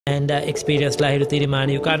and experienced Lahiru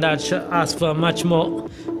Thirimanne. You can't ask for much more.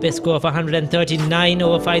 Best score of 139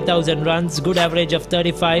 over 5,000 runs, good average of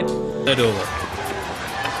 35. Third over.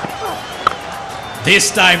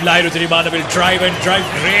 This time Lahiru Thirimanne will drive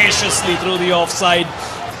graciously through the offside.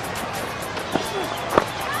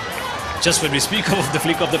 Just when we speak of the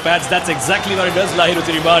flick of the pads, that's exactly what it does, Lahiru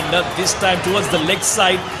Thirimanne. This time towards the leg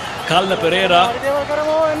side, Kalna Pereira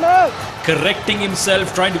correcting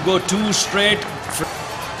himself, trying to go too straight.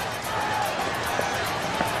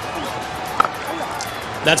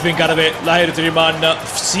 That's been cut away. Lahiru Thirimanne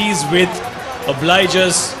sees with,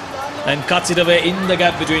 obliges and cuts it away in the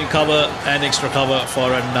gap between cover and extra cover for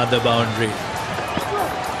another boundary.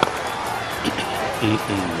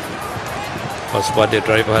 Hospade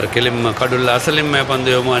try par kelim kadulla asalim me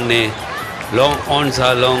pandu yomanne long on sa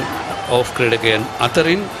long off ක්‍රීඩකයන්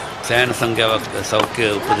අතරින් සෑහෙන සංඛ්‍යාවක් සෞඛ්‍ය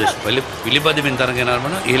උපදේශ පිළිපදිමින් තරගෙන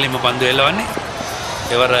යනවා. ඉහළින්ම පන්දු එලවන්නේ.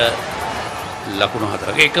 ඒවර ලකුණු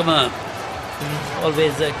හතරක්. ඒකම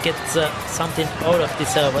always gets something out of the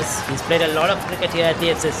service. He's played a lot of cricket here at the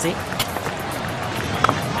SLC.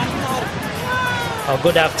 A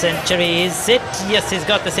good half century, is it? Yes, he's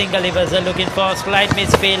got the single. He was looking for slight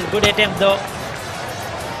misfield. Good attempt though.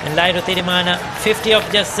 And Lahiru Thirimanne, 50 of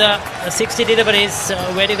just 60 deliveries,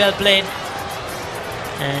 very well played.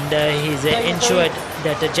 And he's ensured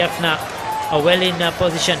that Jaffna are well in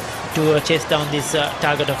position to chase down this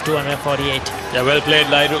target of 248. Yeah, well played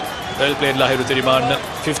Lahiru. Well played Lahiru Thirimanne.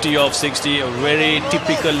 50 of 60, a very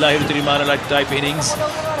typical Lahiru Thirimanne like type innings.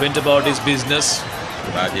 Went about his business.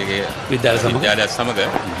 විද්‍යාලය සමග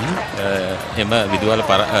එම විදුවල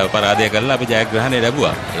පරාදය කරලා අපි ජයග්‍රහණය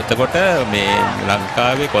ලැබුවා. එතකොට මේ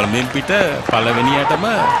ලංකාවේ කොළඹින් පිට පළවෙනියටම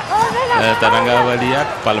තරඟාවලියක්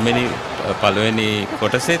පළවෙනි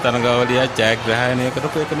කොටසේ තරඟාවලියක් ජයග්‍රහණය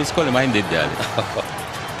කරපු එක මිස්කොලේ මහින්ද විද්‍යාලය.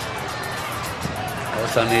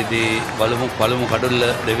 අවසානයේදී බලමු කඩුල්ල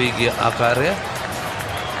දෙවි ගිය ආකාරය.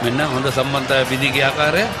 මෙන්න හොඳ සම්බන්ධතාවය විදි ගිය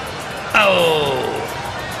ආකාරය.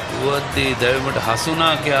 වද්දී දැවීමට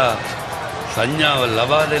හසුනා කියා සංඥාව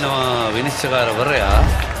ලබා දෙනවා විනිශ්චයකාරවරයා.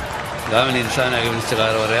 ගාමිණී ඉන්සානගේ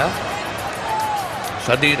විනිශ්චයකාරවරයා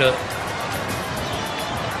සදීර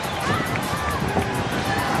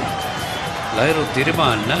ලහිරු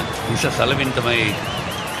තිරිමාන්න හිස සලවින් තමයි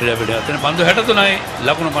ක්‍රීඩා පිටිය අතන පන්දු 63යි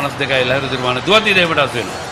ලකුණු 52යි ලහිරු තිරිමාන්න දුවද්දී දෙවීමට අස් වෙනවා.